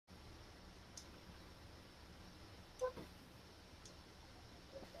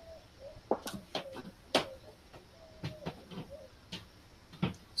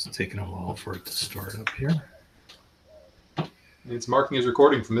taking a while for it to start up here. It's marking as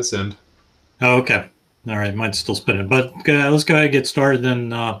recording from this end. Oh, okay. All right, mine's still spinning, but let's go ahead and get started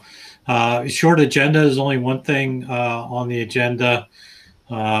then. Short agenda is only one thing on the agenda,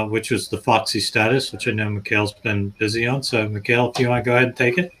 which was the Foxy status, which I know Mikhail's been busy on. So, Mikhail, if you want to go ahead and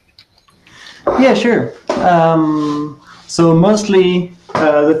take it. Yeah, sure. So mostly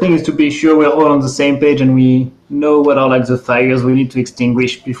the thing is to be sure we're all on the same page and we know what are like the fires we need to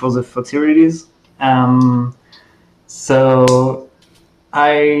extinguish before the Foxy release. So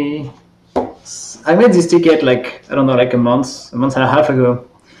I made this ticket like, I don't know, like a month and a half ago.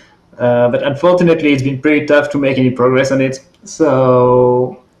 But unfortunately, it's been pretty tough to make any progress on it.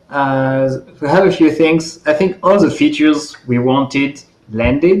 So we have a few things. I think all the features we wanted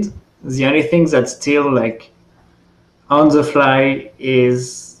landed. The only thing that's still like on the fly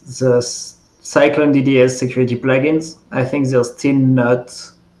is the Cyclone DDS security plugins. I think they're still not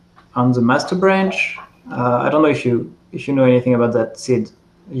on the master branch. I don't know if you know anything about that, Sid.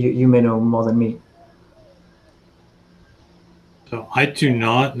 You may know more than me. So I do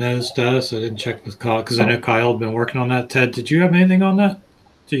not know the status. I didn't check with Kyle because I know Kyle had been working on that. Ted, did you have anything on that?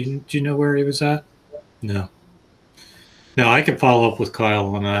 Do you know where he was at? No. No, I can follow up with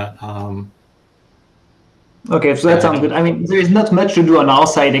Kyle on that. Okay, so that sounds good. I mean, there is not much to do on our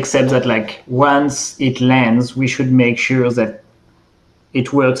side except that, like, once it lands, we should make sure that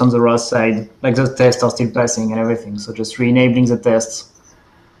it works on the ROS side. Like, the tests are still passing and everything. So just re-enabling the tests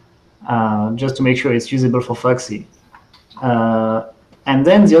just to make sure it's usable for Foxy. And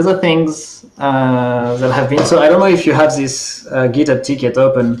then the other things that have been, so I don't know if you have this GitHub ticket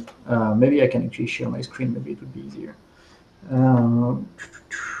open. Maybe I can actually share my screen. Maybe it would be easier. Can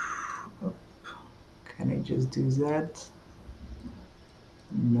I just do that?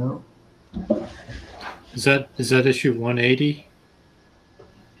 No. Is that issue 180?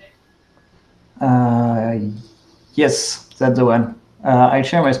 Yes, that's the one. I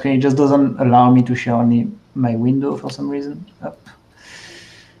share my screen. It just doesn't allow me to share only my window for some reason.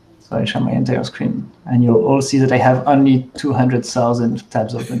 So I share my entire screen, and you'll all see that I have only 200,000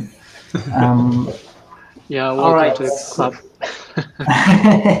 tabs open. Yeah, welcome to the club.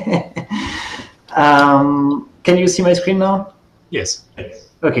 Can you see my screen now? Yes.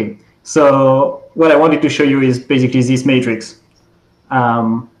 Okay, so what I wanted to show you is basically this matrix.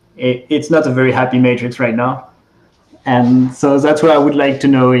 It's not a very happy matrix right now. And so that's what I would like to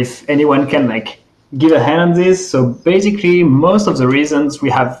know if anyone can like give a hand on this. So basically, most of the reasons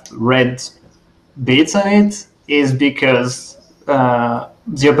we have red bits on it is because the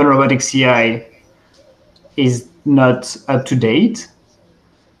Open Robotics CI is not up to date.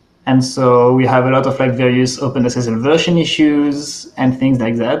 And so we have a lot of like various OpenSSL version issues and things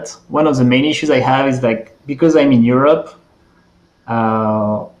like that. One of the main issues I have is like, because I'm in Europe,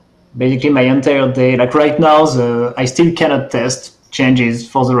 basically my entire day, like right now, I still cannot test changes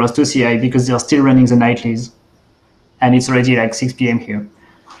for the ROS2 CI because they're still running the nightlies. And it's already like 6 p.m. here.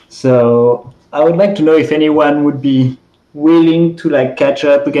 So I would like to know if anyone would be willing to like catch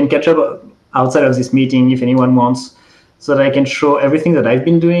up. We can catch up outside of this meeting if anyone wants, so that I can show everything that I've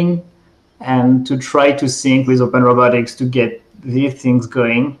been doing and to try to sync with Open Robotics to get these things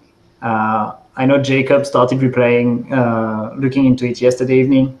going. I know Jacob started replying, looking into it yesterday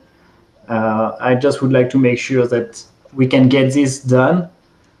evening. I just would like to make sure that we can get this done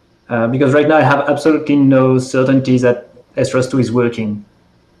because right now I have absolutely no certainty that SROS2 is working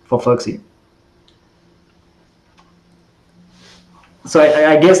for Foxy. So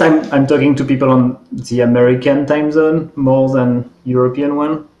I guess I'm talking to people on the American time zone more than European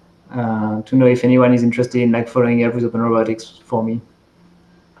one to know if anyone is interested in like following up with Open Robotics for me.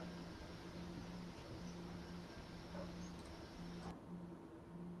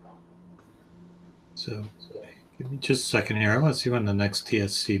 So give me just a second here. I want to see when the next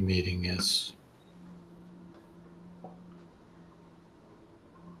TSC meeting is.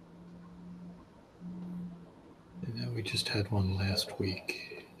 We just had one last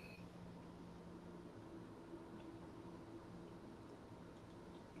week.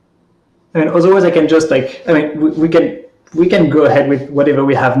 And otherwise, I can just like, I mean, we can go ahead with whatever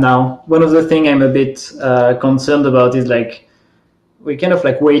we have now. One of the things I'm a bit concerned about is like, we kind of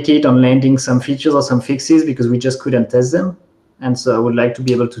like waited on landing some features or some fixes because we just couldn't test them. And so I would like to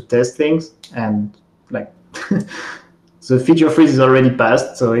be able to test things and like, the feature freeze is already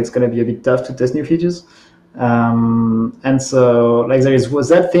passed, so it's going to be a bit tough to test new features. And so like was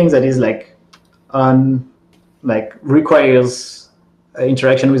that thing that is like requires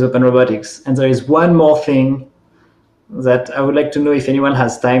interaction with Open Robotics. And there is one more thing that I would like to know if anyone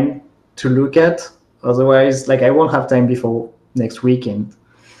has time to look at. Otherwise, like I won't have time before next weekend.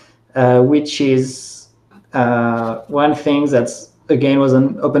 which is one thing that's, again, was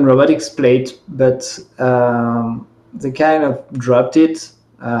an Open Robotics plate, but they kind of dropped it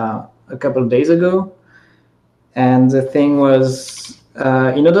a couple of days ago. And the thing was,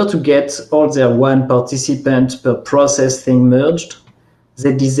 in order to get all their one participant per process thing merged,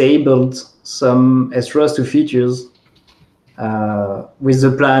 they disabled some ROS2 features with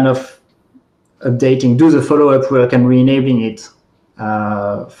the plan of updating, do the follow-up work and re-enabling it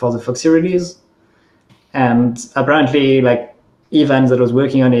for the Foxy release. And apparently, like, Ivan that was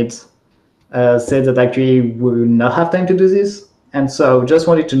working on it said that actually we will not have time to do this. And so just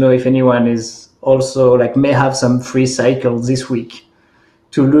wanted to know if anyone is also, like, may have some free cycle this week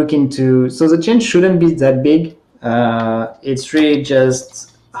to look into. So the change shouldn't be that big. It's really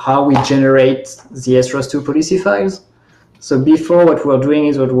just how we generate the SROS2 policy files. So before, what we're doing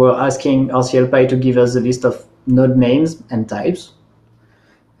is we're asking RCLPy to give us a list of node names and types.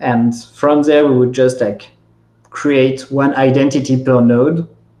 And from there, we would just like create one identity per node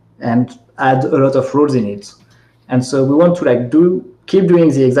and add a lot of rules in it. And so we want to like keep doing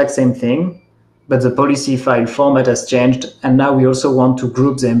the exact same thing, but the policy file format has changed. And now we also want to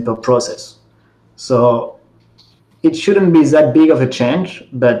group them per process. So it shouldn't be that big of a change,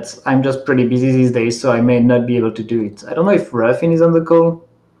 but I'm just pretty busy these days, so I may not be able to do it. I don't know if Ruffin is on the call.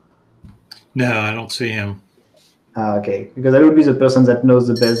 No, I don't see him. Okay, because that would be the person that knows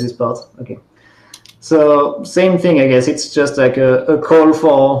the best this part. Okay. So same thing, I guess. It's just like a call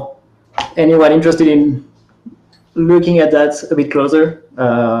for anyone interested in looking at that a bit closer.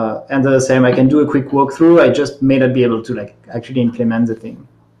 And the same, I can do a quick walkthrough. I just may not be able to like actually implement the thing.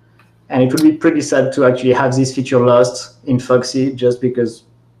 And it would be pretty sad to actually have this feature lost in Foxy just because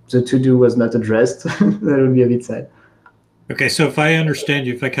the to-do was not addressed. That would be a bit sad. Okay, so if I understand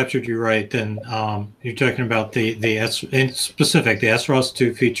you, if I captured you right, then you're talking about in specific, the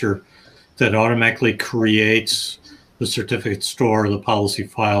SROS2 feature that automatically creates the certificate store, the policy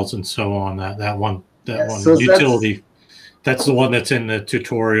files, and so on. That one so utility. That's the one that's in the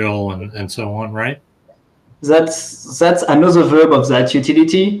tutorial and so on, right? That's another verb of that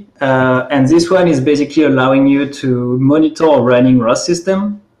utility. And this one is basically allowing you to monitor a running ROS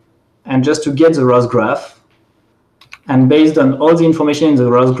system and just to get the ROS graph. And based on all the information in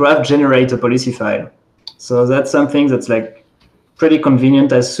the ROS graph, generate a policy file. So that's something that's like pretty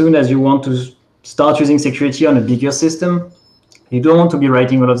convenient as soon as you want to start using security on a bigger system. You don't want to be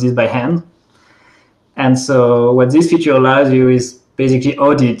writing all of this by hand. And so what this feature allows you is basically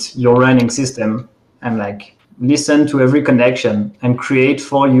audit your running system and like listen to every connection and create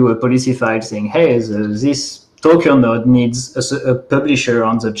for you a policy file saying, hey, this talker node needs a publisher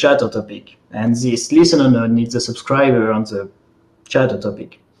on the chatter topic, and this listener node needs a subscriber on the chatter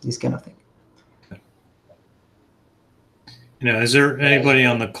topic, this kind of thing. You know, is there anybody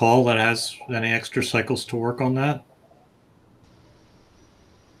on the call that has any extra cycles to work on that?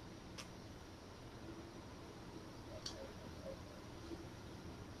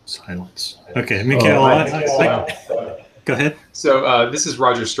 Silence. Okay, Mikhail, go ahead. So this is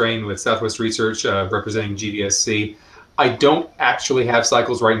Roger Strain with Southwest Research, representing GDSC. I don't actually have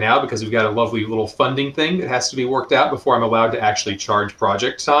cycles right now because we've got a lovely little funding thing that has to be worked out before I'm allowed to actually charge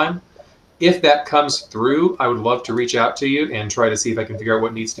project time. If that comes through, I would love to reach out to you and try to see if I can figure out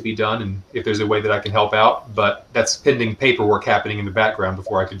what needs to be done and if there's a way that I can help out. But that's pending paperwork happening in the background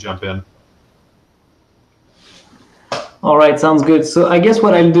before I could jump in. All right, sounds good. So I guess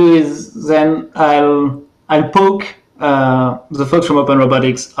what I'll do is then I'll poke the folks from Open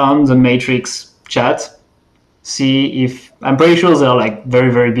Robotics on the Matrix chat, see if, I'm pretty sure they're like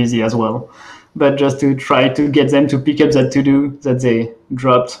very, very busy as well, but just to try to get them to pick up that to-do that they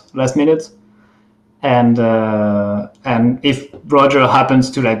dropped last minute. And if Roger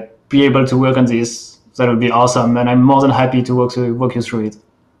happens to like be able to work on this, that would be awesome. And I'm more than happy to walk you through it.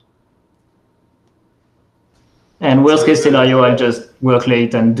 And worst case scenario, I'll just work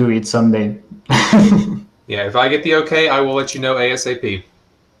late and do it someday. Yeah, if I get the okay, I will let you know ASAP.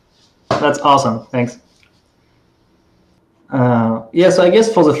 That's awesome. Thanks. Yeah, so I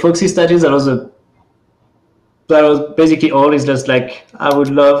guess for the Foxy status, that was basically all. Is just like I would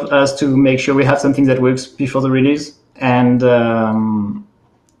love us to make sure we have something that works before the release, and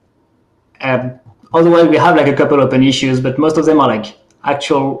otherwise we have like a couple open issues, but most of them are like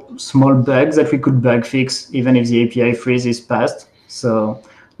actual small bugs that we could bug fix even if the API freeze is passed. So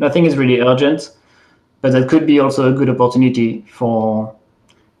nothing is really urgent, but that could be also a good opportunity for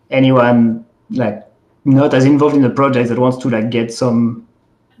anyone like not as involved in the project that wants to like get some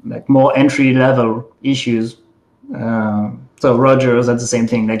like more entry level issues. So Roger, that's the same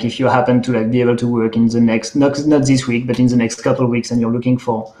thing. Like if you happen to like be able to work in the next, not this week, but in the next couple of weeks, and you're looking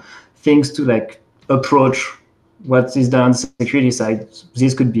for things to like approach what is done on the security side,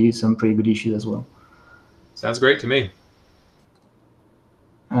 this could be some pretty good issues as well. Sounds great to me.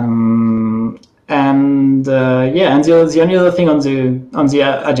 And the only other thing on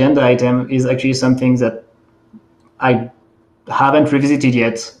the agenda item is actually something that I haven't revisited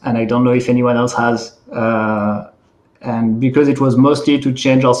yet, and I don't know if anyone else has. And because it was mostly to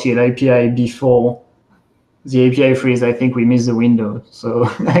change our CL API before the API freeze, I think we missed the window. So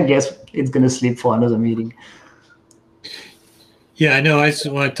I guess it's going to slip for another meeting. Yeah, I know.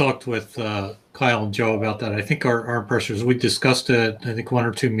 When I talked with Kyle and Joe about that, I think our impression was we discussed it, I think 1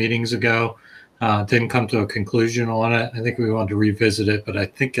 or 2 meetings ago. Didn't come to a conclusion on it. I think we wanted to revisit it, but I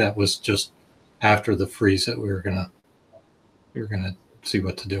think that was just after the freeze that we were gonna see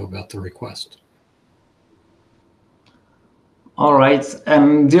what to do about the request. All right.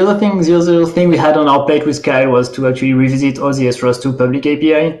 The other thing we had on our plate with Kyle was to actually revisit all the ROS2 public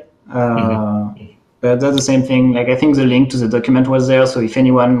API. But that's the same thing. Like I think the link to the document was there, so if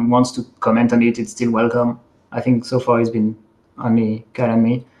anyone wants to comment on it, it's still welcome. I think so far it's been only Kyle and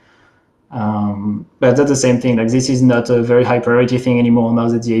me. But that's the same thing. Like this is not a very high priority thing anymore now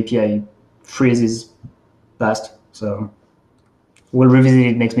that the API freeze is passed. So we'll revisit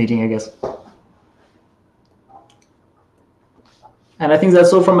it next meeting, I guess. And I think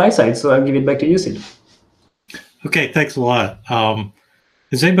that's all from my side. So I'll give it back to you, Sid. Okay, thanks a lot.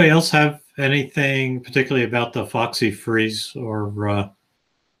 Does anybody else have anything particularly about the Foxy freeze or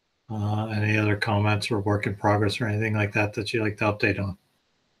any other comments or work in progress or anything like that that you'd like to update on?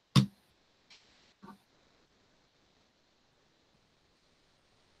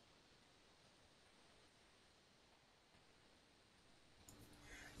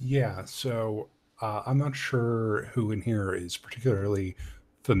 Yeah, so I'm not sure who in here is particularly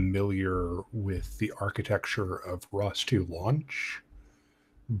familiar with the architecture of ROS2 launch,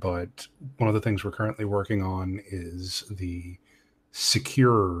 but one of the things we're currently working on is the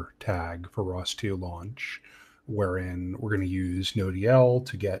secure tag for ROS2 launch, wherein we're going to use NodeL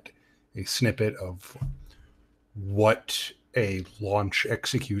to get a snippet of what a launch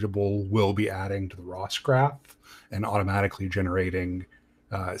executable will be adding to the ROS graph and automatically generating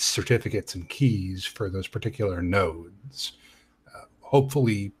certificates and keys for those particular nodes.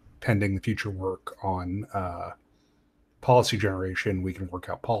 Hopefully, pending the future work on policy generation, we can work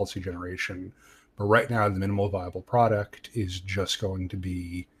out policy generation. But right now, the minimal viable product is just going to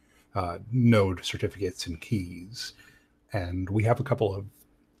be node certificates and keys. And we have a couple of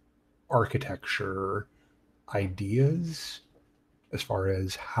architecture ideas as far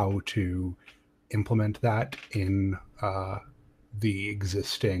as how to implement that in the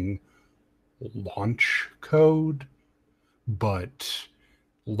existing launch code, but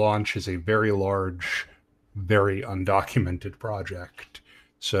launch is a very large, very undocumented project.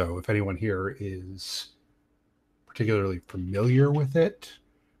 So if anyone here is particularly familiar with it,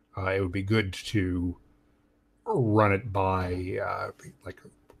 it would be good to run it by like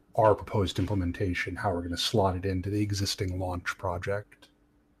our proposed implementation, how we're going to slot it into the existing launch project.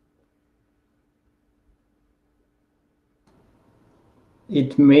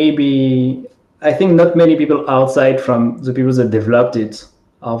 It may be, I think not many people outside from the people that developed it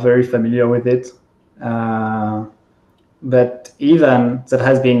are very familiar with it. But Ivan, that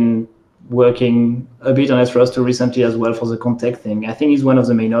has been working a bit on ROS2 recently as well for the context thing, I think he's one of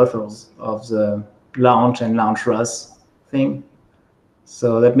the main authors of the launch and launch ROS thing.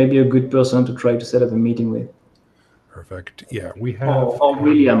 So that may be a good person to try to set up a meeting with. Perfect. Yeah, we have... Or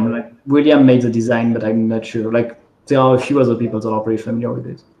William. Like William made the design, but I'm not sure. Like there are a few other people that are pretty familiar with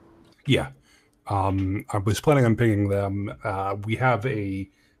it. Yeah. I was planning on pinging them. We have a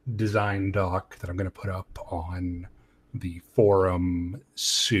design doc that I'm going to put up on the forum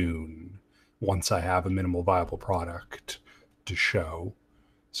soon, once I have a minimal viable product to show.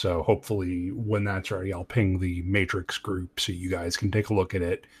 So hopefully when that's ready, I'll ping the matrix group so you guys can take a look at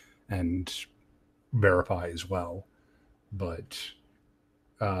it and verify as well. But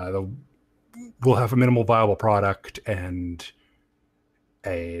we'll have a minimal viable product and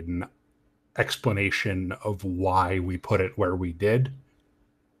an explanation of why we put it where we did.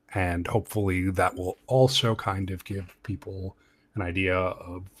 And hopefully that will also kind of give people an idea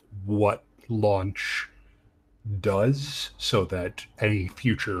of what launch does, so that any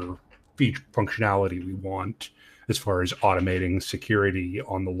future feature functionality we want as far as automating security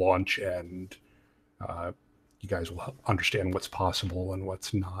on the launch end, you guys will understand what's possible and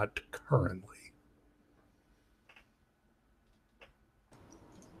what's not currently.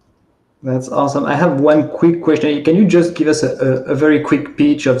 That's awesome. I have one quick question. Can you just give us a very quick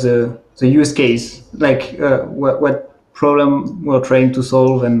pitch of the use case? Like what problem we're trying to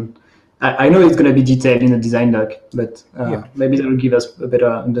solve and I know it's going to be detailed in the design doc, but Yeah. maybe that will give us a better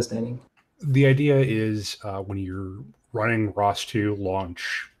understanding. The idea is when you're running ROS2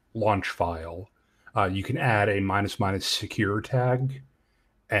 launch file, you can add a -- secure tag,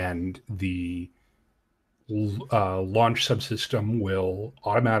 and the launch subsystem will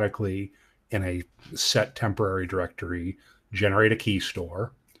automatically, in a set temporary directory, generate a key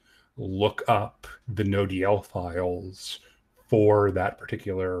store, look up the NodeL files for that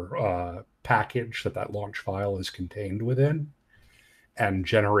particular package that launch file is contained within, and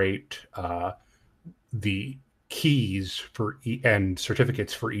generate the keys and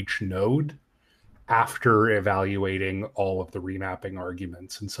certificates for each node after evaluating all of the remapping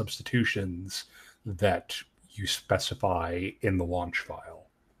arguments and substitutions that you specify in the launch file.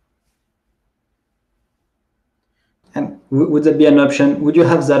 And would that be an option? Would you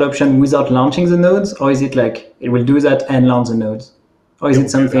have that option without launching the nodes, or is it like it will do that and launch the nodes, or is it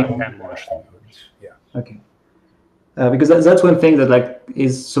something? And launch the nodes. Yeah. Okay. Because that's one thing that like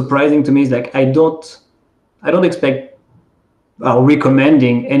is surprising to me is like I don't expect or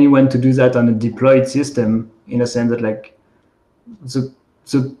recommending anyone to do that on a deployed system, in a sense that like the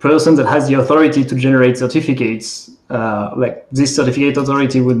person that has the authority to generate certificates, like this certificate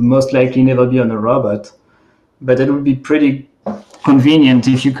authority would most likely never be on a robot, but it would be pretty convenient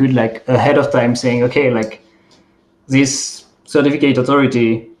if you could like ahead of time saying, okay, like this certificate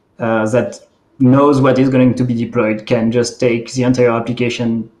authority that knows what is going to be deployed can just take the entire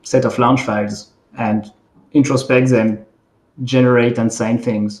application set of launch files and introspect them, generate and sign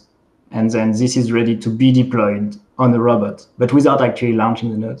things, and then this is ready to be deployed on the robot, but without actually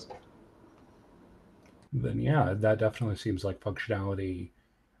launching the nodes. Then yeah, that definitely seems like functionality.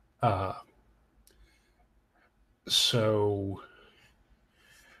 So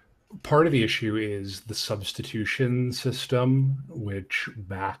part of the issue is the substitution system, which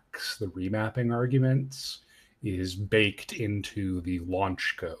backs the remapping arguments, is baked into the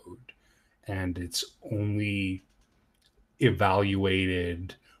launch code, and it's only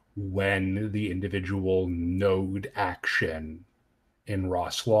evaluated when the individual node action in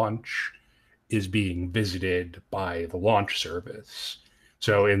ROS launch is being visited by the launch service.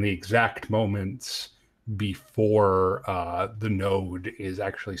 So in the exact moments before the node is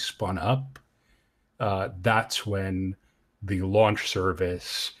actually spun up, that's when the launch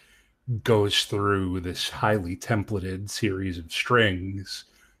service goes through this highly templated series of strings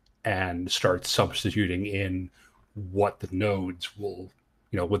and starts substituting in what the nodes will,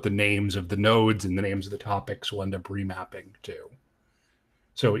 what the names of the nodes and the names of the topics will end up remapping to.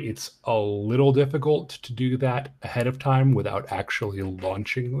 So it's a little difficult to do that ahead of time without actually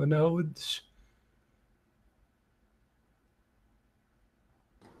launching the nodes.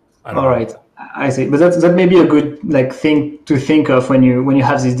 All right, I see. But that may be a good like thing to think of when you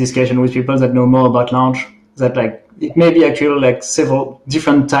have this discussion with people that know more about launch. That like it may be actually like several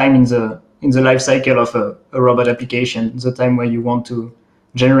different times in the life cycle of a robot application. The time where you want to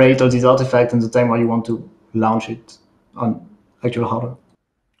generate all these artifacts and the time where you want to launch it on actual hardware.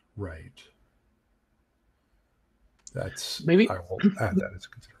 Right. That's maybe I will add that as a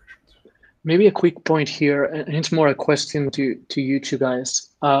consideration. Maybe a quick point here, and it's more a question to you two guys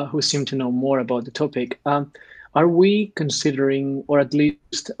who seem to know more about the topic. Are we considering, or at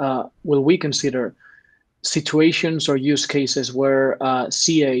least will we consider, situations or use cases where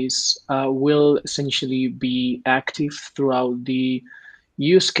CAs will essentially be active throughout the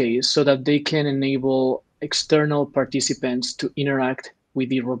use case so that they can enable external participants to interact with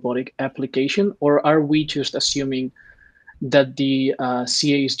the robotic application? Or are we just assuming that the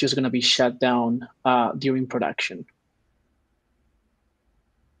CA is just going to be shut down during production?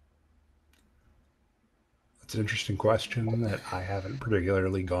 That's an interesting question that I haven't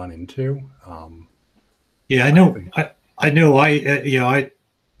particularly gone into. Yeah, I know.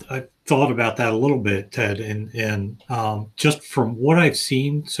 I thought about that a little bit, Ted, and just from what I've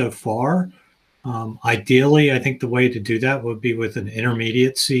seen so far, ideally, I think the way to do that would be with an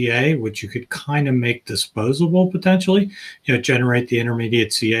intermediate CA, which you could kind of make disposable potentially. Generate the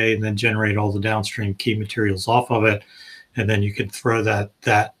intermediate CA and then generate all the downstream key materials off of it, and then you can throw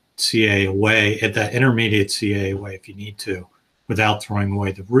that CA away, at that intermediate CA away if you need to, without throwing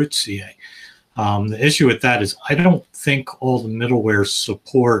away the root CA. The issue with that is I don't think all the middleware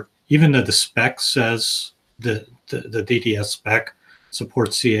support, even though the spec says the DDS spec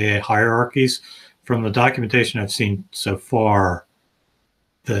supports CA hierarchies. From the documentation I've seen so far,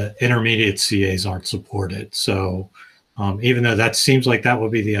 the intermediate CAs aren't supported. So even though that seems like that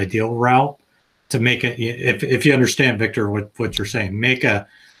would be the ideal route to make it, if you understand, Victor, what you're saying, make a,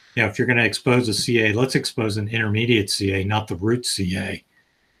 if you're going to expose a CA, let's expose an intermediate CA, not the root CA.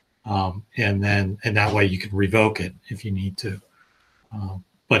 and that way you can revoke it if you need to.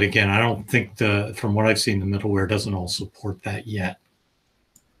 But again, I don't think from what I've seen, the middleware doesn't all support that yet.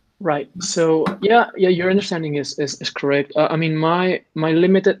 Right. So yeah, your understanding is correct. I mean, my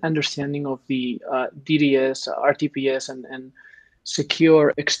limited understanding of the DDS, RTPS, and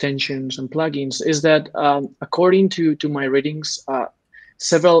secure extensions and plugins is that according to my readings,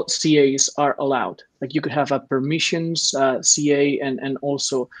 several CAs are allowed. Like you could have a permissions CA and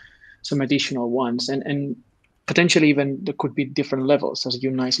also some additional ones, and potentially even there could be different levels, as you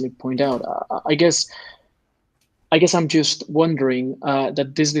nicely point out. I guess I'm just wondering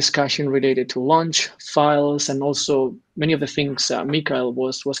that this discussion related to launch files and also many of the things Mikael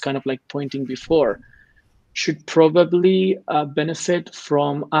was kind of like pointing before should probably benefit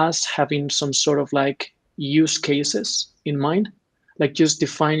from us having some sort of like use cases in mind, like just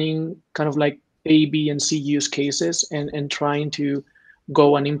defining kind of like A, B, and C use cases and trying to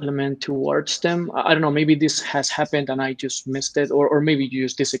go and implement towards them. I don't know, maybe this has happened and I just missed it, or maybe you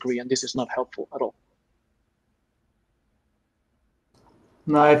just disagree and this is not helpful at all.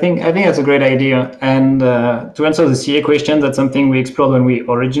 No, I think that's a great idea. And to answer the CA question, that's something we explored when we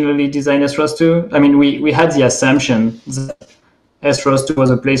originally designed SROS2. I mean, we had the assumption that SROS2 was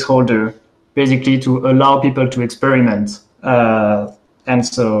a placeholder, basically to allow people to experiment. And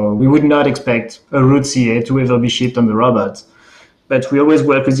so we would not expect a root CA to ever be shipped on the robot. But we always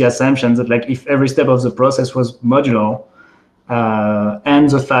work with the assumption that like if every step of the process was modular, and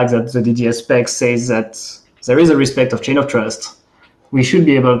the fact that the DDS spec says that there is a respect of chain of trust, we should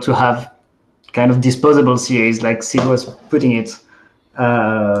be able to have kind of disposable CAs, like Sid was putting it,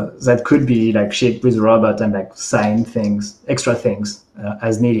 that could be like shipped with a robot and like sign things, extra things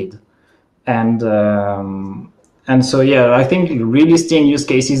as needed. And so, yeah, I think really seeing use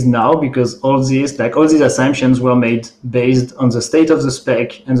cases now, because all these assumptions were made based on the state of the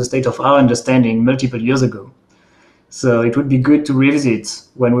spec and the state of our understanding multiple years ago. So it would be good to revisit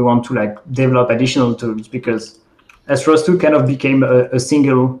when we want to like develop additional tools, because SROS2 kind of became a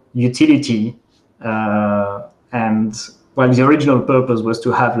single utility, and well, the original purpose was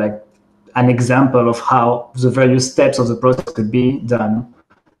to have like an example of how the various steps of the process could be done.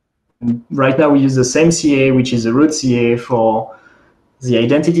 And right now we use the same CA, which is a root CA for the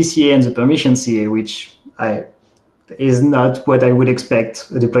identity CA and the permission CA, which is not what I would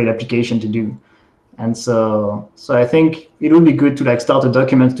expect a deployed application to do. And so I think it would be good to like start a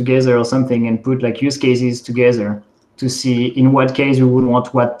document together or something and put like use cases together to see in what case we would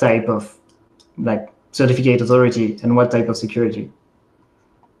want what type of like certificate authority and what type of security.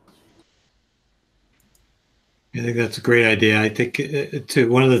 I think that's a great idea. I think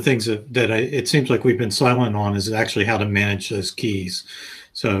one of the things that it seems like we've been silent on is actually how to manage those keys.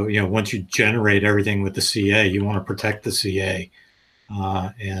 So, once you generate everything with the CA, you want to protect the CA.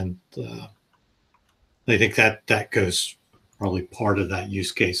 And I think that goes probably part of that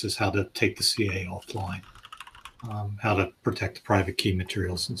use case is how to take the CA offline. How to protect the private key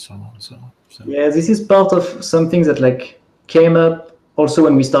materials and so on. So yeah, this is part of something that like came up also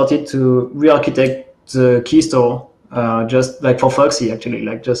when we started to re-architect the key store, just like for Foxy actually,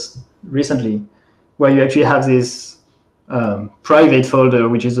 like just recently, where you actually have this private folder,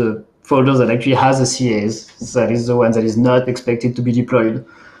 which is a folder that actually has the CAs, that is the one that is not expected to be deployed.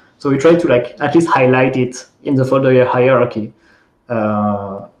 So we try to like at least highlight it in the folder hierarchy.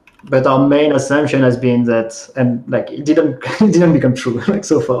 But our main assumption has been that, and like it didn't become true. Like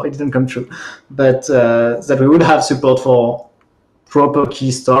so far, it didn't come true. But that we would have support for proper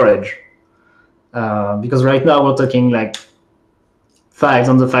key storage, because right now we're talking like files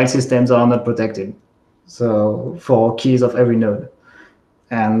on the file systems are not protected. So for keys of every node,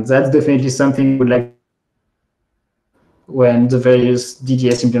 and that's definitely something we would like when the various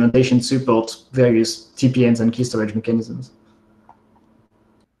DDS implementations support various TPMs and key storage mechanisms.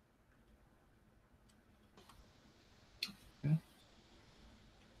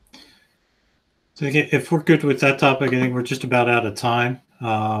 So if we're good with that topic, I think we're just about out of time.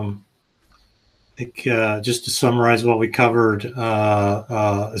 I think just to summarize what we covered,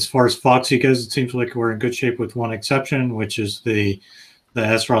 as far as Foxy goes, it seems like we're in good shape with one exception, which is the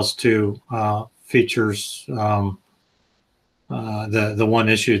SROS2 features, the one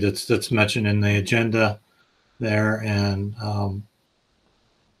issue that's mentioned in the agenda there. And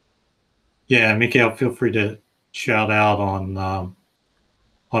yeah, Mikael, feel free to shout out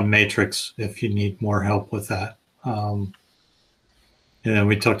on Matrix if you need more help with that. And then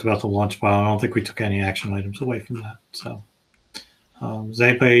we talked about the launch file. I don't think we took any action items away from that. So does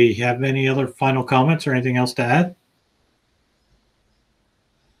anybody have any other final comments or anything else to add?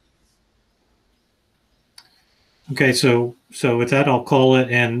 Okay, so with that, I'll call it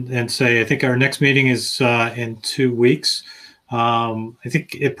and say I think our next meeting is in 2 weeks. I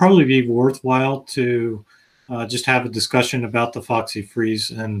think it'd probably be worthwhile to just have a discussion about the Foxy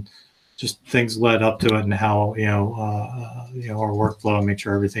freeze and just things led up to it and how our workflow, make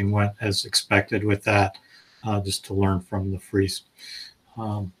sure everything went as expected with that, just to learn from the freeze.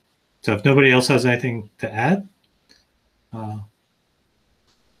 So if nobody else has anything to add,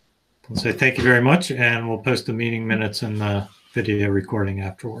 I'll say thank you very much, and we'll post the meeting minutes and the video recording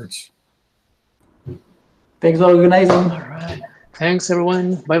afterwards. Thanks for organizing. All right. Thanks,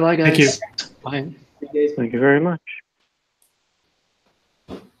 everyone. Bye-bye, guys. Thank you. Bye. Thank you very much.